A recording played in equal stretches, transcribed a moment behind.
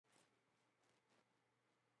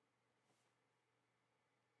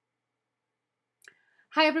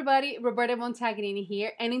Hi everybody, Roberta Montagnini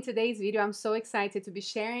here, and in today's video I'm so excited to be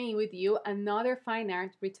sharing with you another fine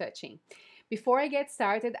art retouching. Before I get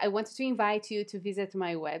started, I wanted to invite you to visit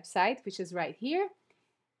my website, which is right here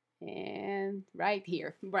and right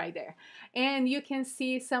here, right there. And you can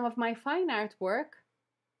see some of my fine art work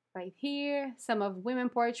right here, some of women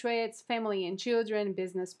portraits, family and children,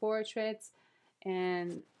 business portraits,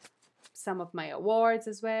 and some of my awards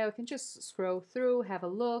as well. You can just scroll through, have a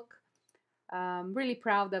look. Really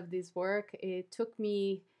proud of this work. It took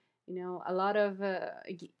me, a lot of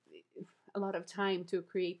time to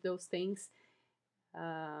create those things,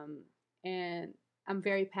 and I'm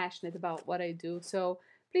very passionate about what I do. So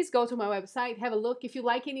please go to my website, have a look. If you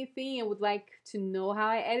like anything and would like to know how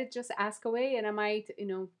I edit, just ask away, and I might,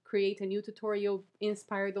 create a new tutorial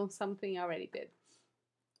inspired on something I already did.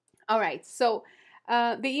 All right. So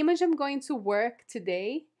the image I'm going to work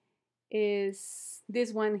today is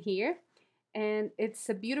this one here, and it's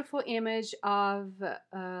a beautiful image of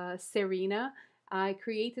Serena. I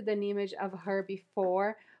created an image of her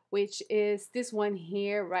before, which is this one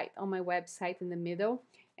here right on my website in the middle,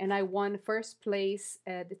 and I won first place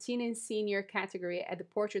at the teen and senior category at the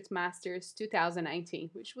Portrait Masters 2019,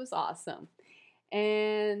 which was awesome.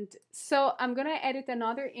 And so I'm gonna edit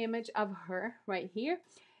another image of her right here,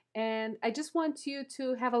 and I just want you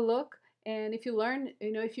to have a look. And if you learn,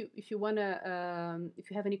 if you wanna,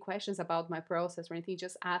 if you have any questions about my process or anything,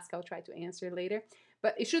 just ask. I'll try to answer later.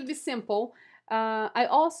 But it should be simple. I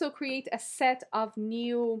also create a set of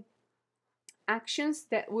new actions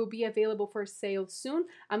that will be available for sale soon.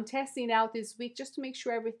 I'm testing it out this week just to make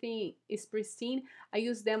sure everything is pristine. I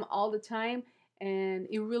use them all the time, and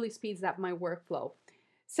it really speeds up my workflow.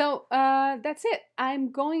 So that's it.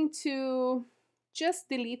 I'm going to just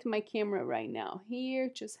delete my camera right now. Here,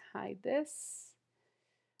 just hide this.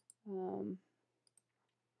 And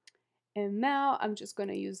now I'm just going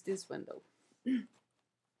to use this window.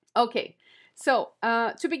 Okay, so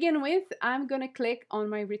to begin with, I'm going to click on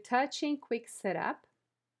my Retouching Quick Setup.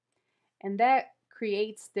 And that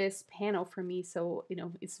creates this panel for me, so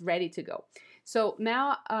it's ready to go. So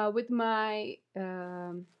now with my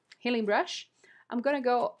healing brush, I'm gonna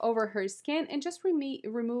go over her skin and just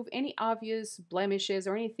remove any obvious blemishes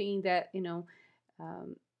or anything that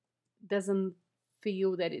doesn't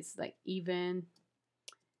feel that it's like even.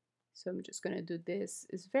 So I'm just gonna do this.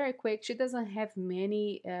 It's very quick. She doesn't have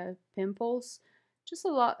many pimples, just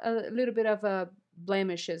a little bit of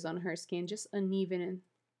blemishes on her skin, just uneven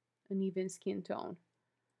skin tone.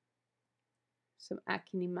 Some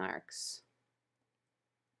acne marks.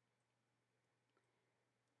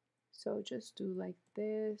 So just do like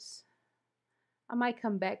this. I might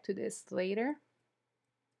come back to this later.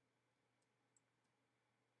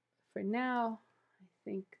 For now, I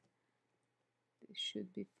think this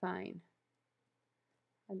should be fine.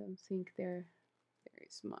 I don't think there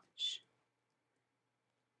is much.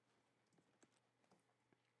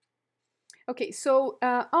 Okay, so,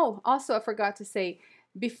 also I forgot to say,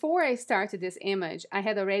 before I started this image, I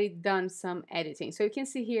had already done some editing. So you can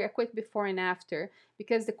see here a quick before and after,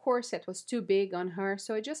 because the corset was too big on her,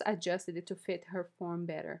 so I just adjusted it to fit her form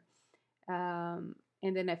better. And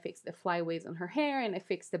then I fixed the flyaways on her hair, and I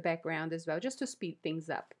fixed the background as well, just to speed things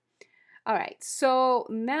up. All right, so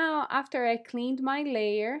now after I cleaned my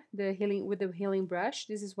layer with the healing brush,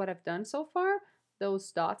 this is what I've done so far,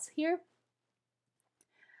 those dots here.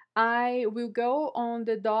 I will go on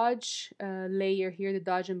the dodge layer here, the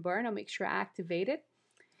dodge and burn. I'll make sure I activate it.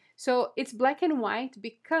 So it's black and white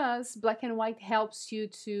because black and white helps you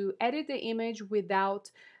to edit the image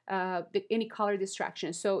without any color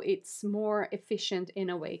distraction. So it's more efficient in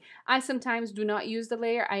a way. I sometimes do not use the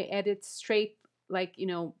layer. I edit straight like,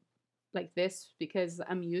 like this because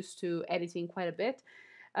I'm used to editing quite a bit.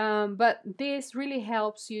 But this really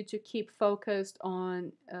helps you to keep focused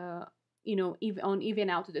on even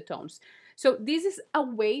out the tones. So this is a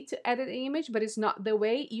way to edit an image, but it's not the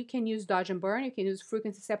way. You can use dodge and burn, you can use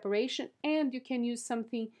frequency separation, and you can use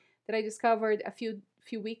something that I discovered a few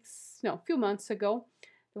months ago.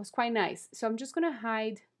 It was quite nice. So I'm just gonna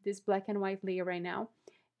hide this black and white layer right now,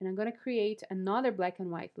 and I'm gonna create another black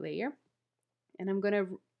and white layer, and I'm gonna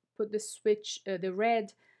put the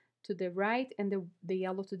red to the right and the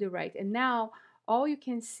yellow to the right. And now all you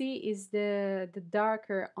can see is the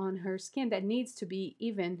darker on her skin that needs to be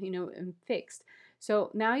even, and fixed. So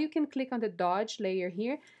now you can click on the dodge layer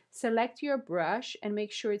here, select your brush and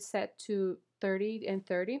make sure it's set to 30 and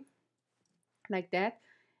 30, like that.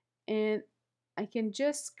 And I can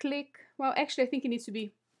just click, well, actually I think it needs to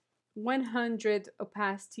be 100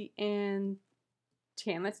 opacity and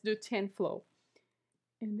 10. Let's do 10 flow.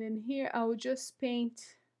 And then here I will just paint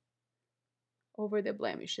over the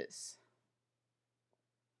blemishes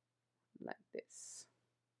like this.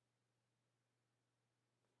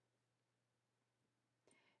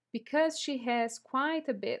 Because she has quite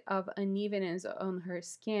a bit of unevenness on her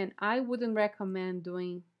skin, I wouldn't recommend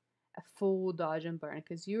doing a full dodge and burn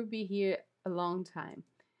because you'll be here a long time.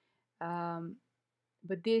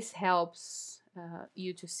 But this helps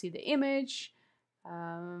you to see the image.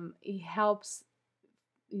 It helps,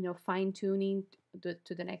 fine tuning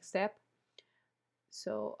to the next step.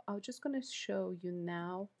 So I'm just gonna show you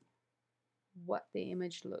now what the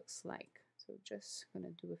image looks like. So just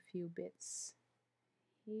gonna do a few bits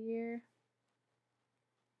here.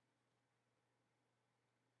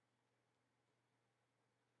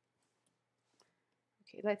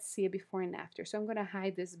 Okay, let's see a before and after. So I'm gonna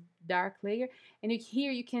hide this dark layer, and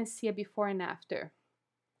here you can see a before and after.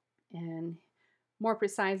 And more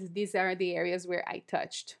precise, these are the areas where I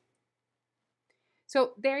touched.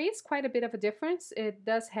 So there is quite a bit of a difference. It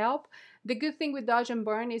does help. The good thing with dodge and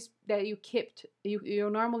burn is that you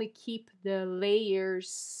normally keep the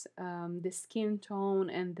layers, the skin tone,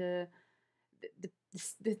 and the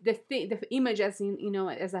image as in,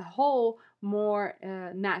 as a whole more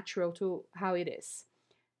natural to how it is.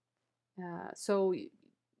 So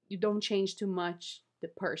you don't change too much the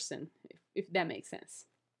person, if that makes sense.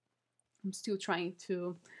 I'm still trying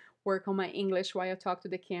to work on my English while I talk to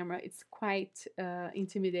the camera. It's quite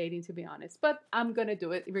intimidating, to be honest, but I'm gonna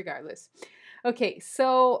do it regardless. Okay,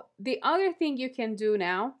 so the other thing you can do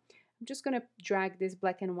now, I'm just gonna drag this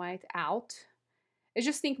black and white out. I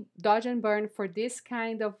just think dodge and burn for this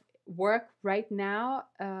kind of work right now,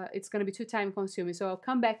 it's gonna be too time consuming, so I'll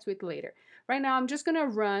come back to it later. Right now, I'm just gonna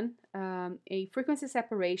run a frequency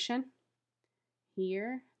separation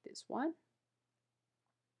here, this one,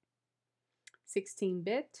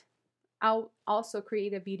 16-bit. I'll also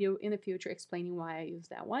create a video in the future explaining why I use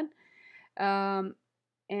that one. And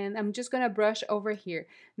I'm just gonna brush over here.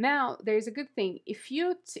 Now, there's a good thing. If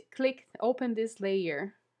you open this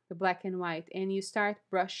layer, the black and white, and you start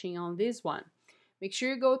brushing on this one, make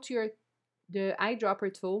sure you go to the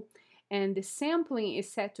eyedropper tool, and the sampling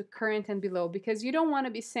is set to current and below, because you don't want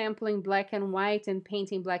to be sampling black and white and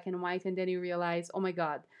painting black and white, and then you realize, oh my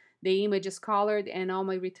god, the image is colored and all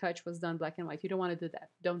my retouch was done black and white. You don't want to do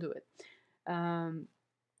that. Don't do it.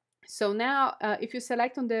 So now if you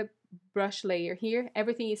select on the brush layer here,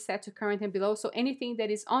 everything is set to current and below. So anything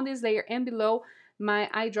that is on this layer and below, my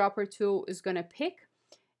eyedropper tool is going to pick,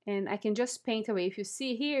 and I can just paint away. If you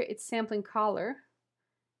see here, it's sampling color,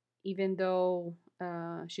 even though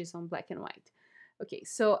she's on black and white. Okay,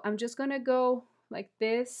 so I'm just going to go like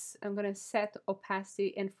this. I'm going to set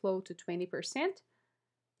opacity and flow to 20%.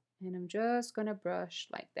 And I'm just going to brush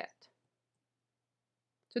like that.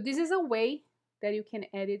 So this is a way that you can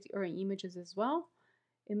edit your images as well.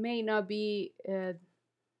 It may not be the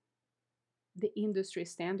industry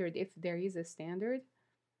standard, if there is a standard,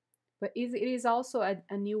 but it is also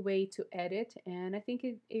a new way to edit, and I think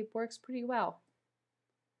it works pretty well.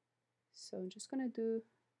 So I'm just gonna do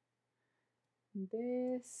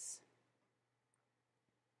this.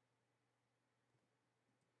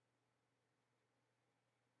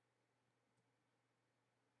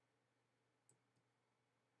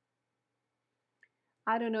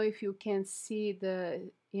 I don't know if you can see the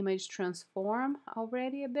image transform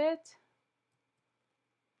already a bit.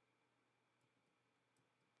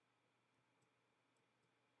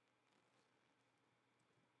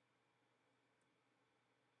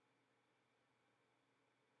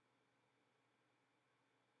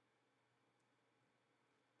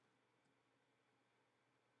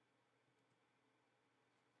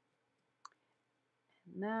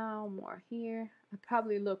 Now more here. I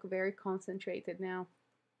probably look very concentrated now.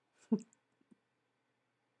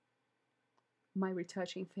 My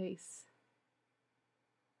retouching face.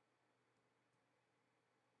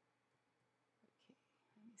 Okay,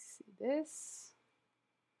 let me see this.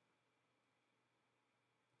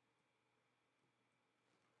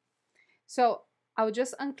 So I'll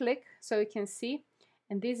just unclick so you can see,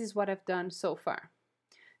 and this is what I've done so far.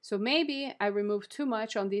 So maybe I removed too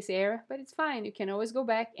much on this area, but it's fine. You can always go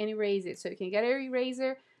back and erase it. So you can get an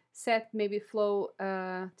eraser, set maybe flow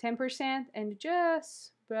 10%, and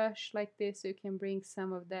just brush like this so you can bring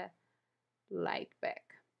some of that light back.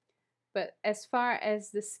 But as far as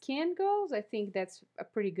the skin goes, I think that's a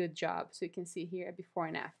pretty good job. So you can see here before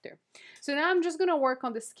and after. So now I'm just gonna work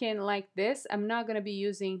on the skin like this. I'm not gonna be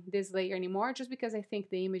using this layer anymore just because I think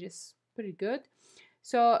the image is pretty good.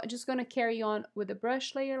 So I'm just gonna carry on with the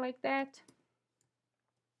brush layer like that.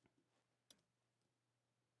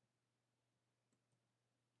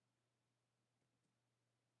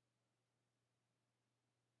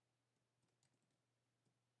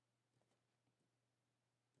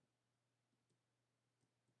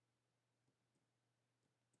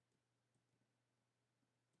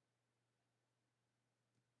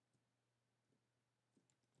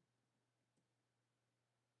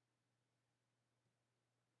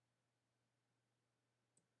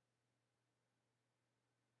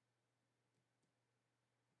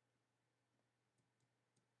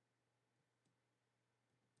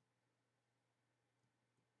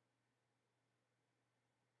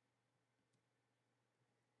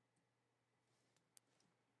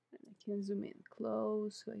 can zoom in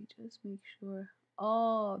close so I just make sure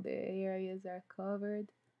all the areas are covered.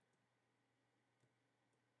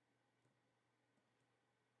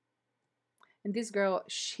 And this girl,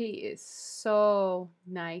 she is so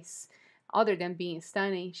nice. Other than being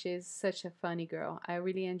stunning, she's such a funny girl. I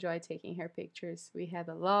really enjoy taking her pictures. We had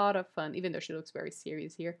a lot of fun, even though she looks very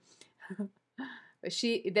serious here. But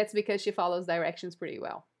that's because she follows directions pretty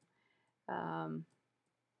well.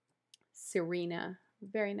 Serena,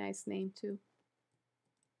 very nice name too.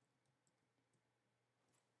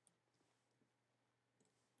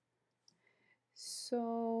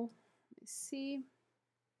 So, let's see.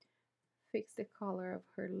 Fix the color of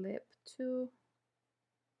her lip too.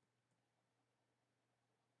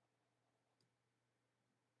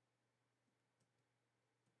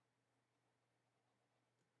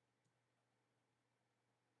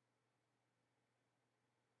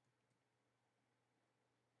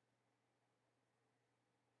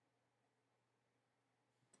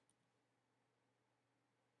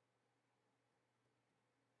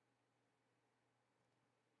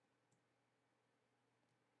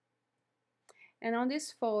 And on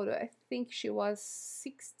this photo, I think she was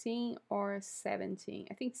 16 or 17.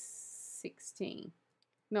 I think 16.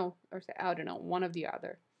 No, or I don't know, one of the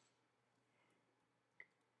other.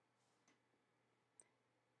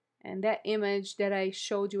 And that image that I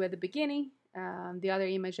showed you at the beginning, the other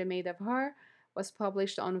image I made of her, was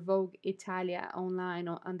published on Vogue Italia online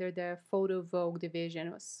under the Photo Vogue division.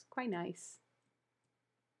 It was quite nice.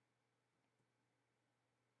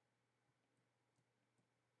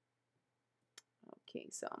 Okay,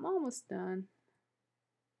 so I'm almost done.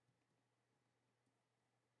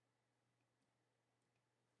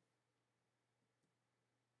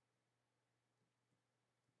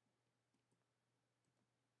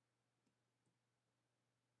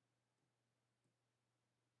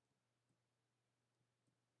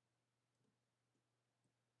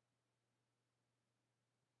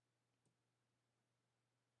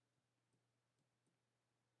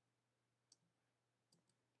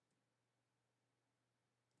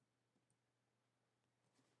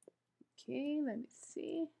 Okay, let me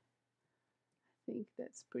see. I think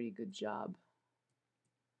that's a pretty good job.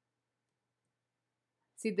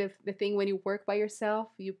 See, the thing when you work by yourself,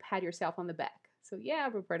 you pat yourself on the back. So yeah,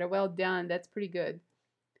 Roberta, well done. That's pretty good.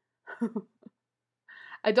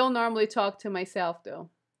 I don't normally talk to myself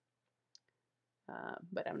though.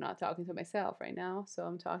 But I'm not talking to myself right now, so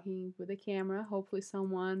I'm talking with the camera. Hopefully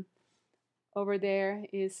someone over there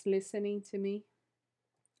is listening to me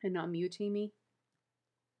and not muting me.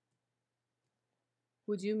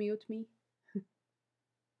 Would you mute me?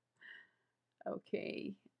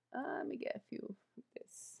 Okay, let me get a few of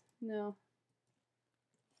this. No.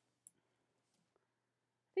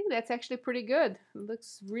 I think that's actually pretty good. It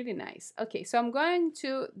looks really nice. Okay, so I'm going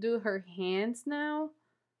to do her hands now.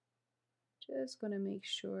 Just gonna make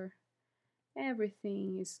sure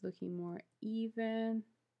everything is looking more even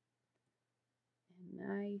and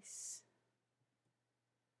nice.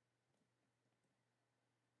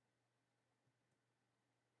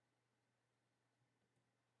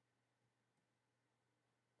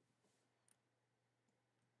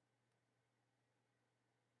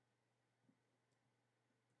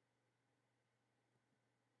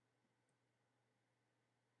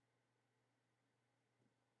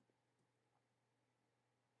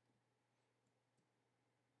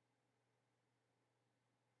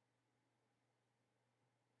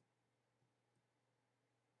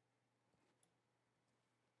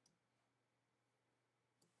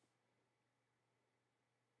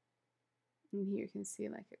 And here you can see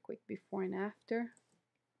like a quick before and after.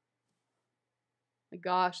 My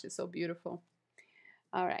gosh, it's so beautiful.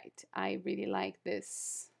 All right, I really like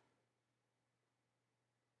this.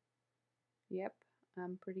 Yep,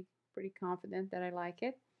 I'm pretty confident that I like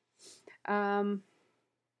it. Let's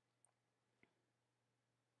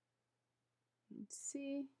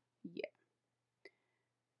see. Yeah.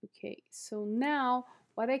 Okay, so now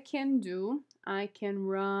what I can do, I can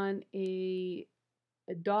run a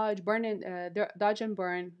dodge and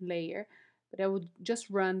burn layer, but I would just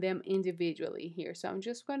run them individually here. So I'm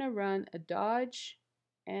just gonna run a dodge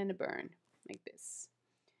and a burn like this.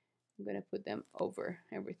 I'm gonna put them over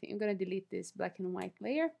everything. I'm gonna delete this black and white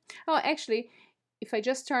layer. Oh, actually, if I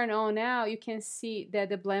just turn on now, you can see that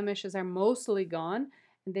the blemishes are mostly gone.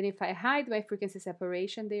 And then if I hide my frequency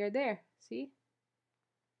separation, they are there. See?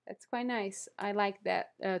 That's quite nice. I like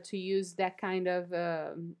that, to use that kind of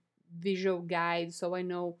visual guide so I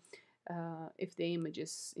know if the image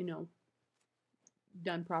is,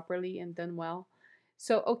 done properly and done well.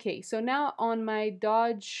 So, okay, so now on my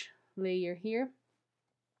dodge layer here,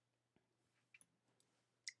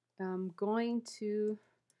 I'm going to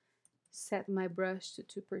set my brush to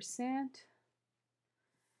 2%,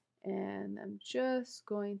 and I'm just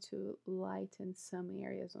going to lighten some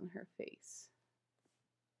areas on her face.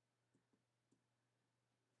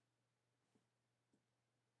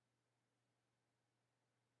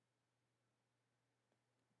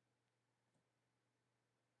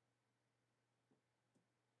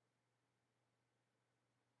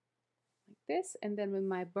 Like this, and then with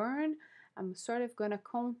my burn, I'm sort of going to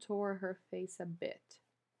contour her face a bit.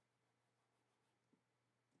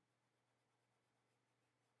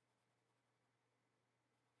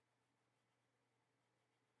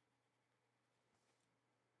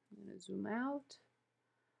 I'm going to zoom out.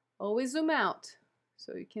 Always zoom out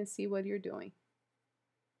so you can see what you're doing.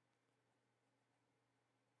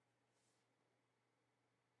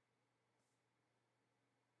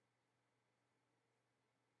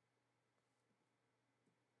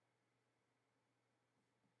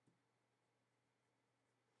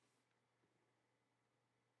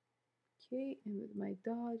 Okay, and with my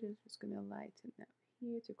dodge, I'm just going to lighten up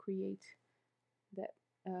here to create that,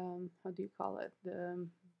 how do you call it? The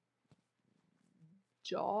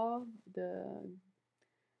jaw,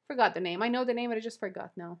 forgot the name. I know the name, but I just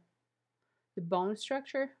forgot now. The bone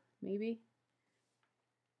structure, maybe?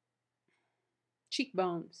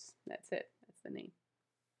 Cheekbones, that's it. That's the name.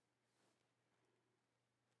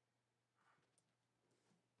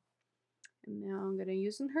 And now I'm gonna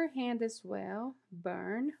use in her hand as well,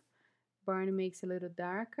 burn. Burn makes it a little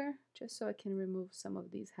darker, just so I can remove some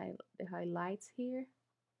of these the highlights here.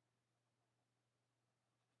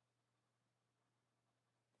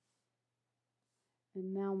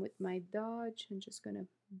 And now with my dodge, I'm just gonna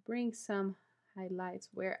bring some highlights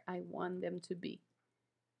where I want them to be.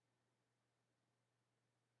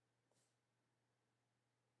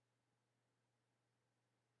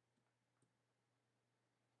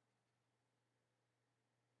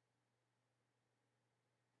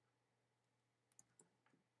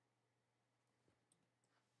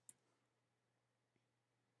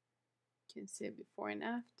 You can see it before and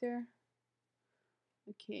after.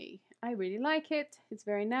 Okay, I really like it. It's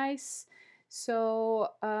very nice. So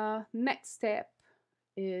next step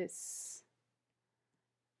is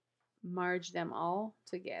merge them all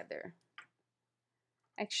together.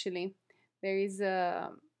 Actually, there is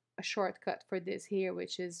a shortcut for this here,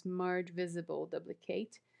 which is merge visible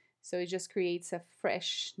duplicate. So it just creates a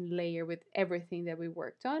fresh layer with everything that we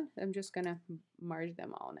worked on. I'm just gonna merge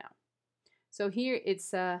them all now. So here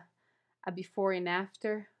it's a before and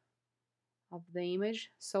after of the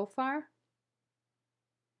image so far.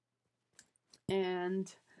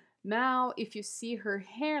 And now if you see her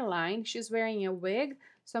hairline, she's wearing a wig.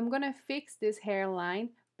 So I'm gonna fix this hairline,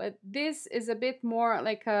 but this is a bit more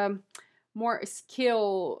like a more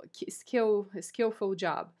skillful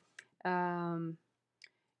job.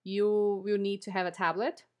 You will need to have a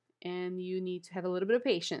tablet and you need to have a little bit of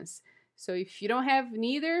patience. So if you don't have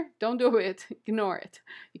neither, don't do it. Ignore it.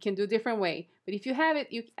 You can do a different way. But if you have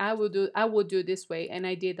it, I will do this way, and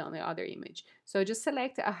I did on the other image. So just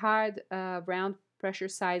select a hard round pressure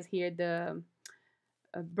size here, the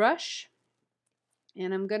brush,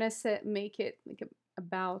 and I'm gonna make it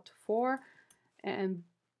about 4, and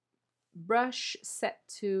brush set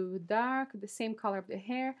to dark, the same color of the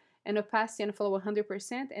hair, and opacity and follow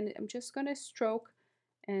 100%. And I'm just gonna stroke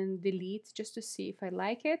and delete just to see if I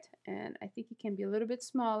like it. And I think it can be a little bit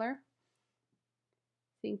smaller.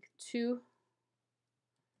 I think 2,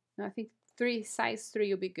 no, I think 3, size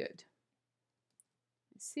 3 will be good.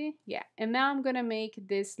 See, yeah. And now I'm gonna make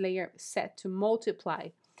this layer set to multiply.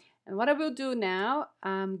 And what I will do now,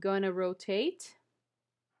 I'm gonna rotate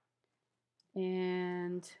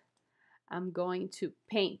and I'm going to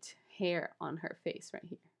paint hair on her face right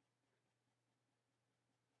here.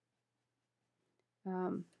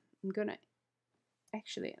 I'm gonna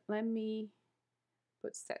actually, let me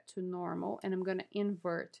put set to normal, and I'm gonna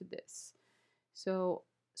invert this so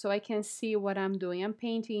I can see what I'm doing. I'm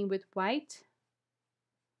painting with white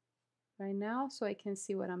right now so I can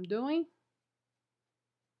see what I'm doing.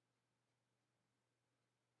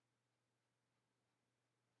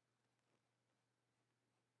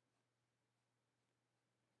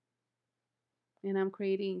 And I'm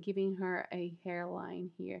giving her a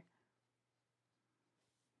hairline here.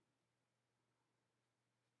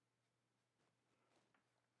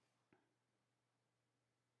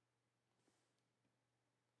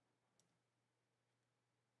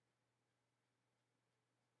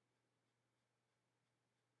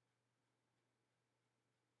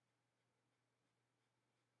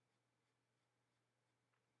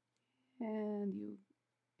 And you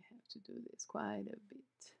have to do this quite a bit.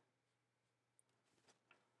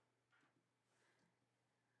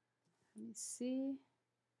 Let me see.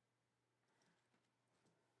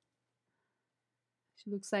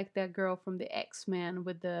 She looks like that girl from the X-Men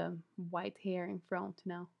with the white hair in front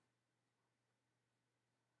now.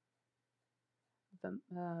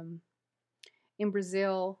 In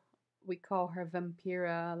Brazil, we call her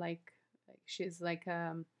vampira, like she's like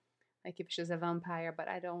if she's a vampire, but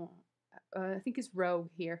I don't. I think it's Rogue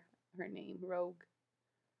here. Her name, Rogue.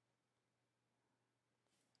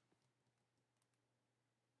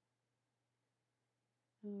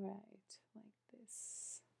 All right, like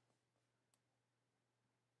this.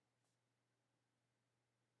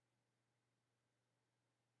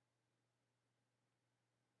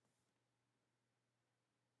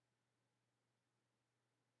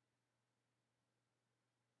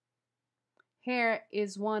 Hair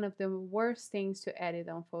is one of the worst things to edit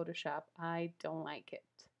on Photoshop. I don't like it.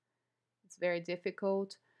 It's very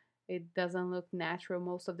difficult. It doesn't look natural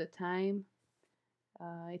most of the time.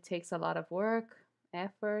 It takes a lot of work,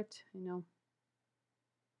 effort, you know.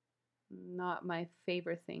 Not my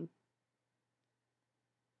favorite thing.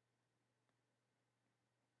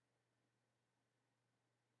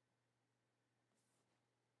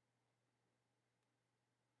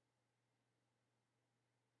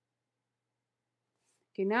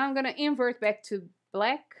 Okay, now I'm gonna invert back to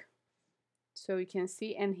black so you can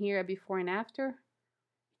see, and here a before and after.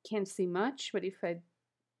 Can't see much, but if I,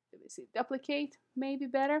 let me see, duplicate, maybe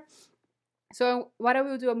better. So what I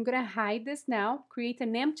will do, I'm gonna hide this now, create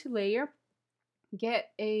an empty layer,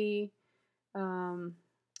 get a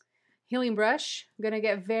healing brush, I'm gonna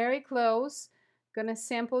get very close, gonna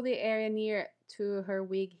sample the area near to her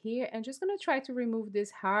wig here, and just gonna try to remove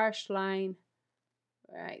this harsh line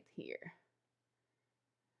right here.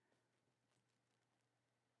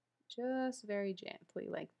 Just very gently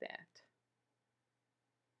like that.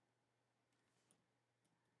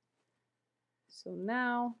 So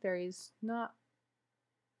now there is not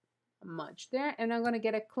much there, and I'm going to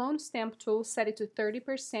get a clone stamp tool, set it to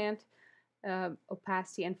 30%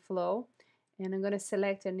 opacity and flow, and I'm going to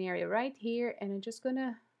select an area right here, and I'm just going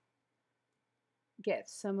to get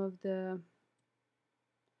some of her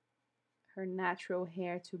natural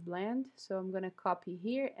hair to blend. So I'm going to copy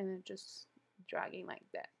here and then just dragging like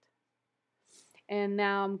that. And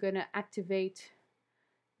now I'm going to activate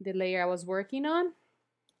the layer I was working on,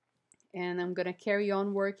 and I'm going to carry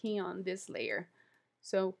on working on this layer.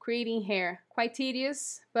 So creating hair, quite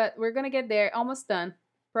tedious, but we're gonna get there, almost done,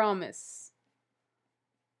 promise.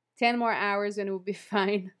 10 more hours and it will be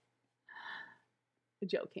fine.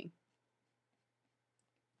 Joking.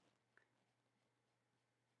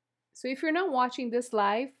 So if you're not watching this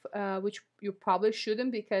live, which you probably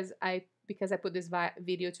shouldn't because I put this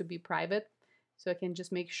video to be private, so I can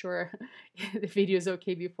just make sure the video is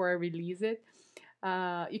okay before I release it.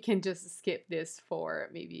 You can just skip this for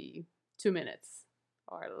maybe 2 minutes.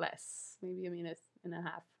 Or less, maybe a minute and a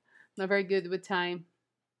half. Not very good with time.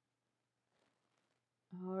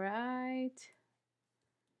 All right.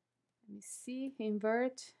 Let me see,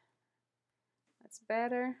 invert. That's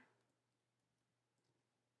better.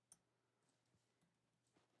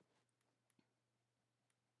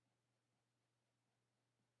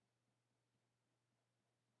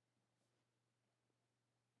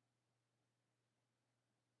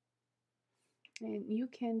 And you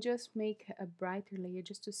can just make a brighter layer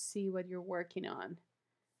just to see what you're working on.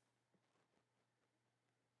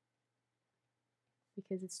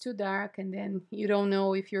 Because it's too dark and then you don't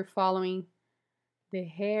know if you're following the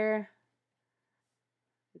hair,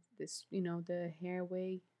 this, you know, the hair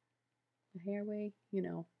way, you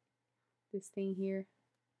know, this thing here.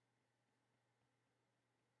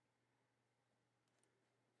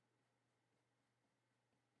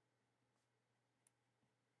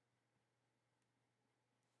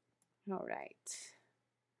 All right.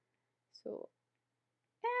 So,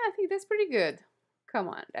 yeah, I think that's pretty good. Come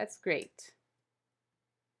on, that's great.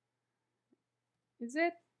 Is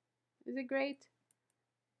it? Is it great?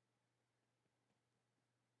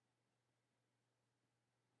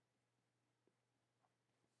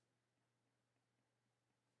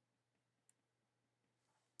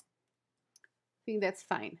 I think that's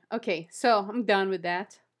fine. Okay, so I'm done with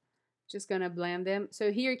that. Just gonna blend them.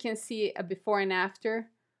 So here you can see a before and after.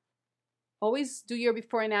 Always do your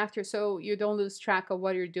before and after so you don't lose track of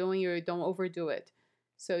what you're doing or you don't overdo it.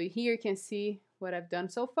 So here you can see what I've done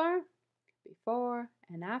so far, before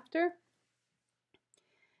and after.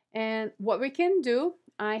 And what we can do,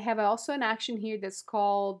 I have also an action here that's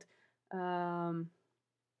called, where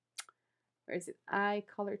is it? Eye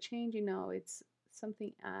color change, you know, it's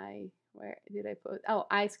something where did I put? Oh,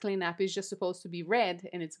 eyes cleanup is just supposed to be red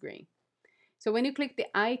and it's green. So when you click the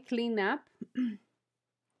eye cleanup,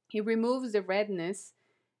 It removes the redness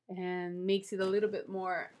and makes it a little bit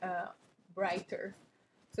more brighter.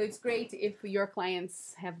 So it's great if your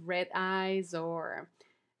clients have red eyes or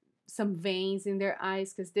some veins in their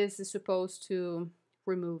eyes, because this is supposed to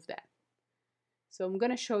remove that. So I'm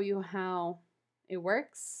going to show you how it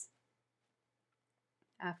works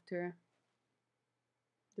after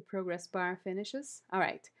the progress bar finishes. All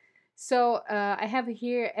right. So I have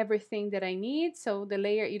here everything that I need. So the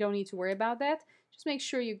layer, you don't need to worry about that. Just make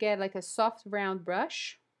sure you get like a soft round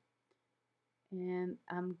brush. And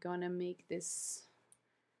I'm gonna make this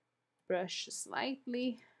brush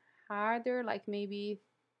slightly harder, like maybe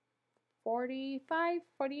 45,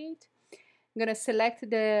 48. I'm gonna select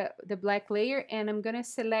the black layer, and I'm gonna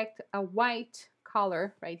select a white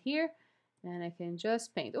color right here, and I can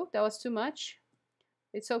just paint. Oh, that was too much.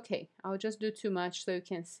 It's okay. I'll just do too much so you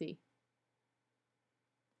can see.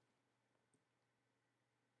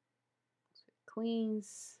 So it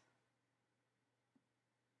cleans.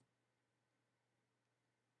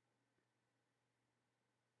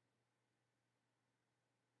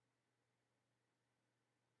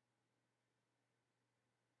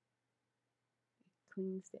 It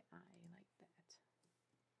cleans the eye like that.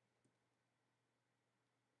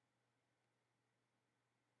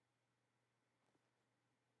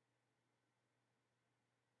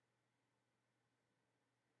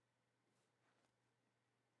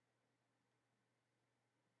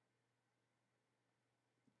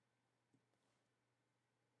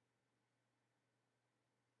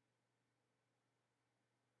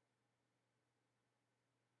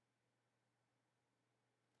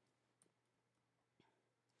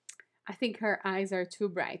 I think her eyes are too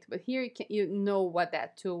bright, but here you know what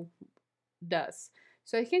that tool does.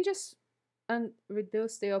 So you can just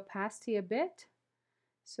reduce the opacity a bit.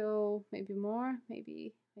 So maybe more,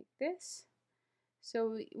 maybe like this.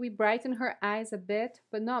 So we brighten her eyes a bit,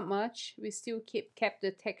 but not much. We still kept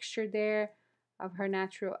the texture there of her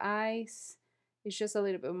natural eyes. It's just a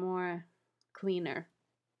little bit more cleaner.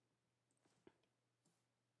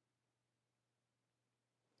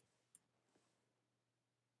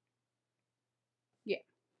 Yeah.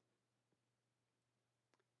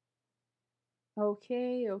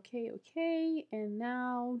 Okay, okay, okay. And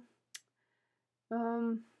now,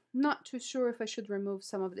 not too sure if I should remove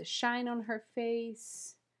some of the shine on her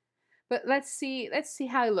face. But let's see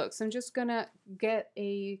how it looks. I'm just gonna get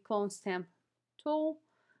a clone stamp tool.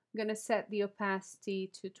 I'm gonna set the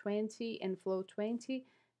opacity to 20 and flow 20.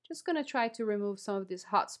 Just gonna try to remove some of these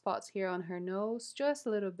hot spots here on her nose, just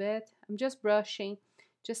a little bit. I'm just brushing,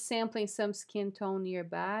 just sampling some skin tone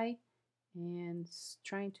nearby and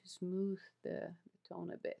trying to smooth the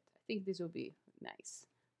tone a bit. I think this will be nice,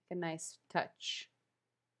 a nice touch.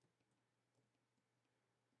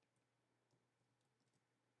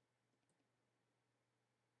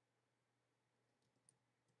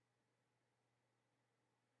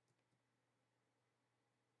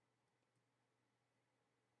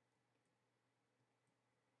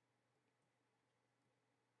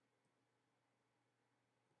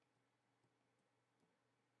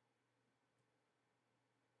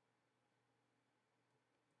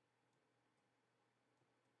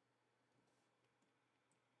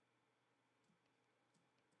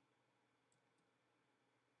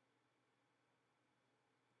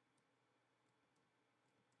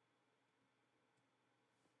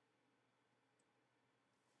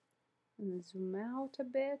 And zoom out a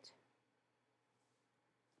bit.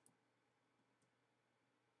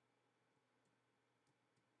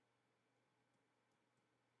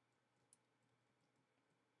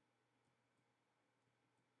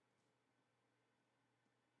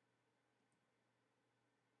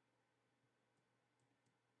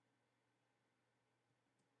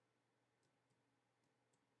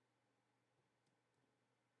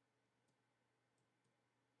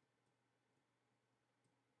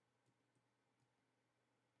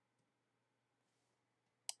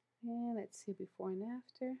 And let's see before and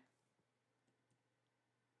after.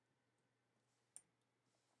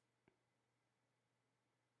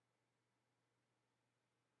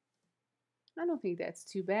 I don't think that's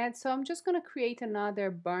too bad. So I'm just going to create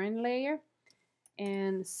another burn layer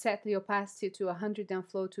and set the opacity to 100 and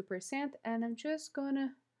flow 2%. And I'm just going to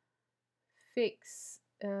fix,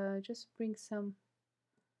 just bring some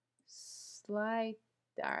slight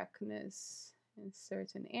darkness in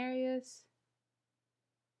certain areas.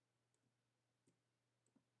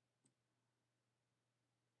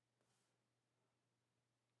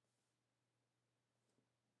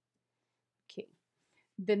 Okay.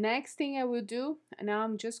 The next thing I will do, and now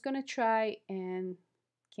I'm just going to try and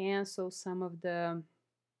cancel some of the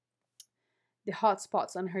the hot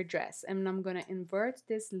spots on her dress. And I'm gonna invert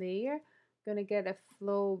this layer. Gonna get a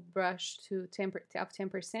flow brush to 10%,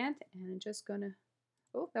 and I'm just gonna,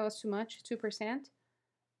 oh, that was too much, 2%.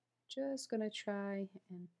 Just gonna try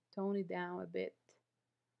and tone it down a bit.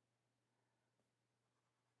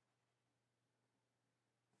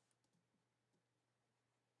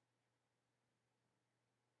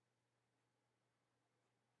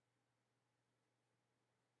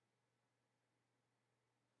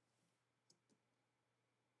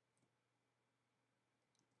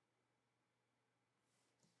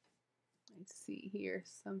 Let's see here,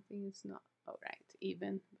 something is not all right,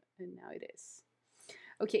 even, and now it is.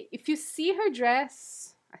 Okay, if you see her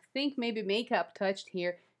dress, I think maybe makeup touched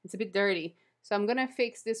here. It's a bit dirty. So I'm gonna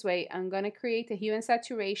fix this way. I'm gonna create a hue and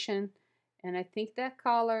saturation, and I think that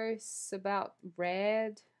color is about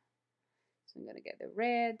red. So I'm gonna get the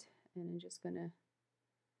red, and I'm just gonna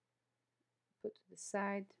put to the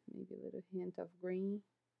side, maybe a little hint of green.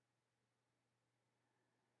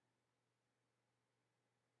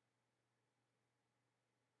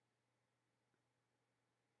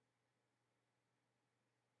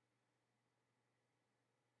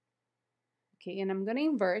 Okay, and I'm gonna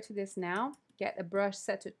invert this now. Get a brush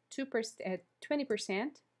set to 2% at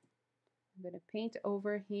 20%. I'm gonna paint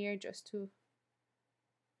over here just to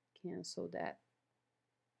cancel that.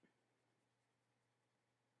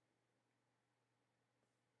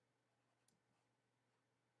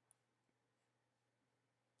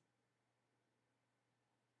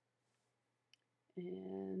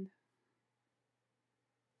 And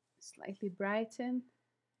slightly brighten.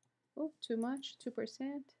 Oh, too much,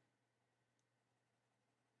 2%.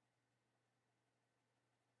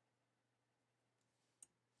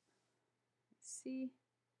 Let's see.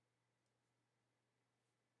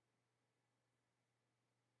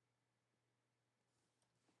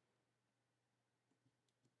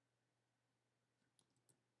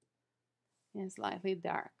 And slightly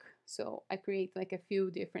dark. So I create like a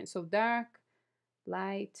few different, so dark,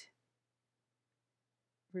 light,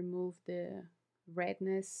 remove the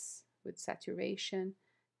redness with saturation,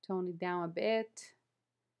 tone it down a bit,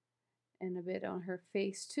 and a bit on her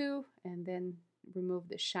face too, and then remove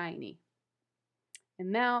the shiny.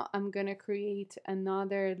 And now I'm gonna create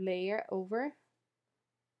another layer over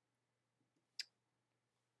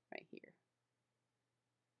right here.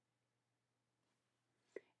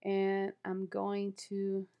 And I'm going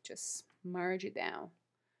to just merge it down.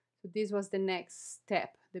 So this was the next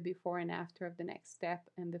step, the before and after of the next step,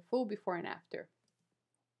 and the full before and after.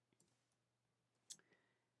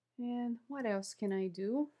 And what else can I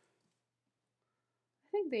do?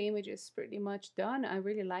 I think the image is pretty much done. I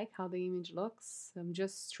really like how the image looks. I'm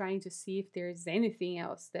just trying to see if there's anything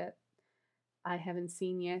else that I haven't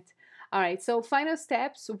seen yet. All right, so final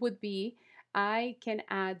steps would be I can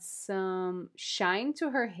add some shine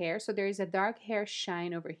to her hair. So there is a dark hair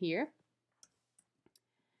shine over here.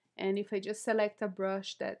 And if I just select a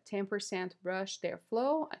brush, that 10% brush, their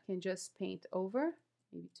flow, I can just paint over.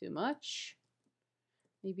 Maybe too much.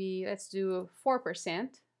 Maybe let's do 4%.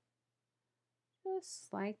 Just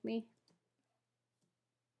slightly.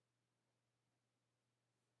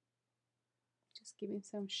 Just giving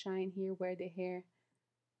some shine here where the hair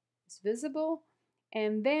is visible.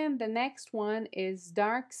 And then the next one is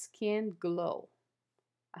dark skin glow.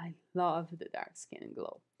 I love the dark skin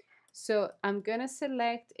glow. So I'm gonna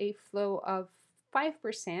select a flow of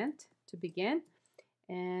 5% to begin,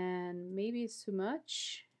 and maybe it's too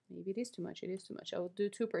much. Maybe it is too much. It is too much. I will do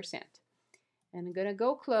 2%. And I'm gonna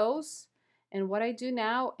go close. And what I do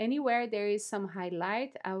now, anywhere there is some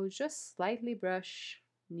highlight, I will just slightly brush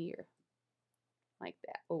near, like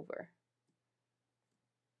that, over.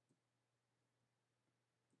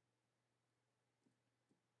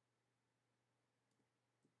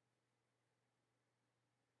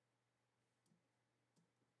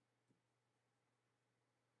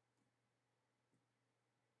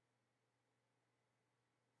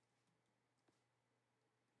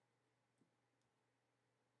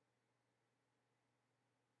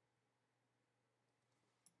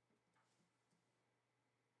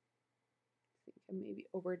 I think I maybe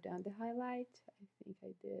overdone the highlight. I think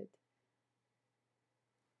I did.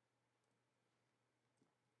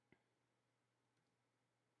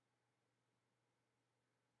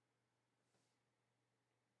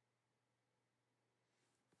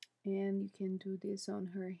 And you can do this on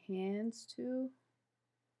her hands too.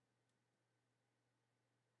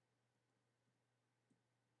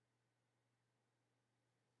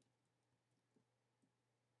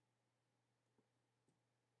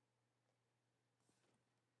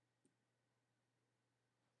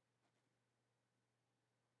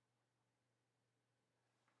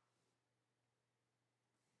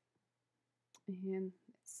 And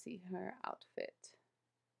let's see her outfit.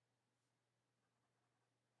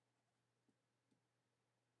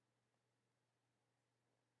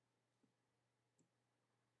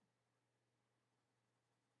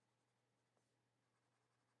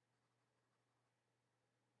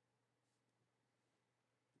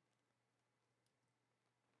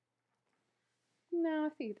 No, I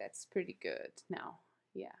think that's pretty good now.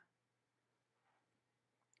 Yeah.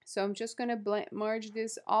 So I'm just gonna merge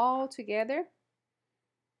this all together,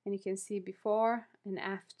 and you can see before and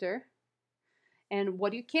after. And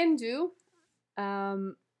what you can do,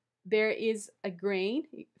 there is a grain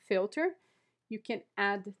filter. You can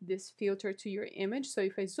add this filter to your image. So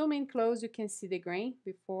if I zoom in close, you can see the grain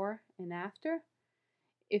before and after.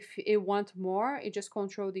 If you want more, you just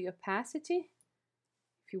control the opacity.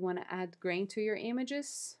 If you want to add grain to your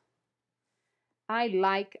images. I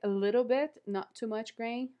like a little bit, not too much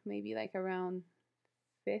grain, maybe like around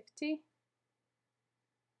 50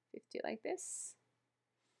 like this.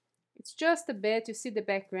 It's just a bit. You see the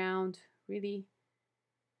background really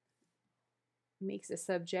makes the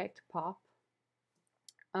subject pop.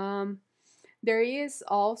 There is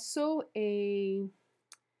also an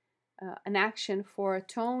action for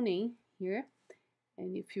toning here,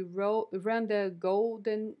 and if you run the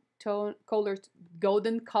golden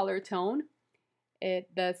color tone,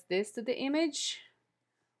 it does this to the image,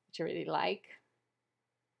 which I really like.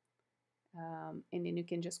 And then you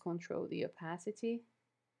can just control the opacity.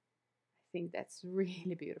 I think that's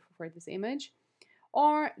really beautiful for this image.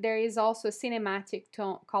 Or there is also a cinematic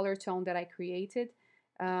color tone that I created,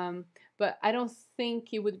 but I don't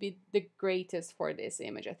think it would be the greatest for this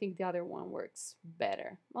image. I think the other one works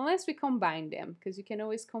better, unless we combine them, because you can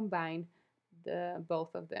always combine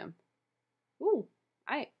both of them. Ooh,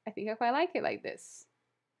 I think I quite like it like this.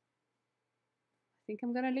 I think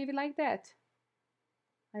I'm gonna leave it like that.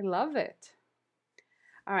 I love it.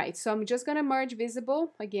 All right, so I'm just gonna merge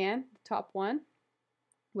visible again, the top one,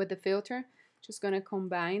 with the filter. Just gonna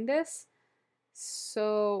combine this.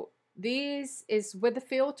 So this is with the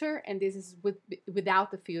filter, and this is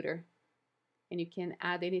without the filter, and you can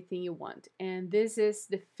add anything you want. And this is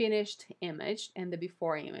the finished image and the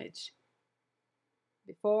before image.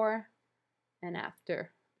 Before and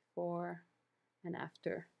after, before and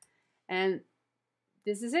after. And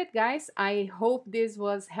this is it, guys. I hope this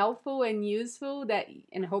was helpful and useful,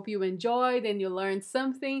 and hope you enjoyed and you learned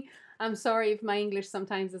something. I'm sorry if my English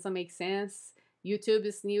sometimes doesn't make sense. YouTube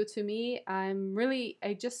is new to me.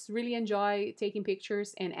 I just really enjoy taking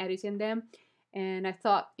pictures and editing them. And I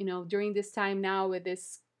thought, during this time now with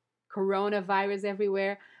this coronavirus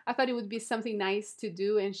everywhere, I thought it would be something nice to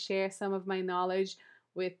do and share some of my knowledge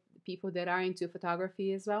with people that are into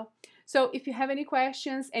photography as well. So if you have any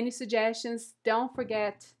questions, any suggestions, don't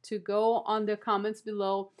forget to go on the comments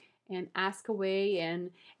below and ask away,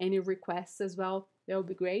 and any requests as well. That would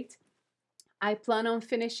be great. I plan on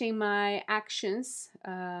finishing my actions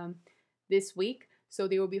this week, so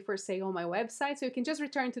they will be for sale on my website. So you can just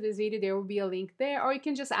return to this video. There will be a link there, or you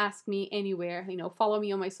can just ask me anywhere. Follow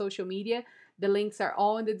me on my social media. The links are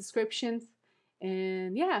all in the description.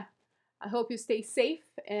 And yeah, I hope you stay safe,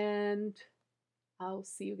 and I'll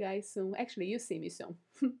see you guys soon. Actually, you see me soon.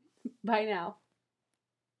 Bye now.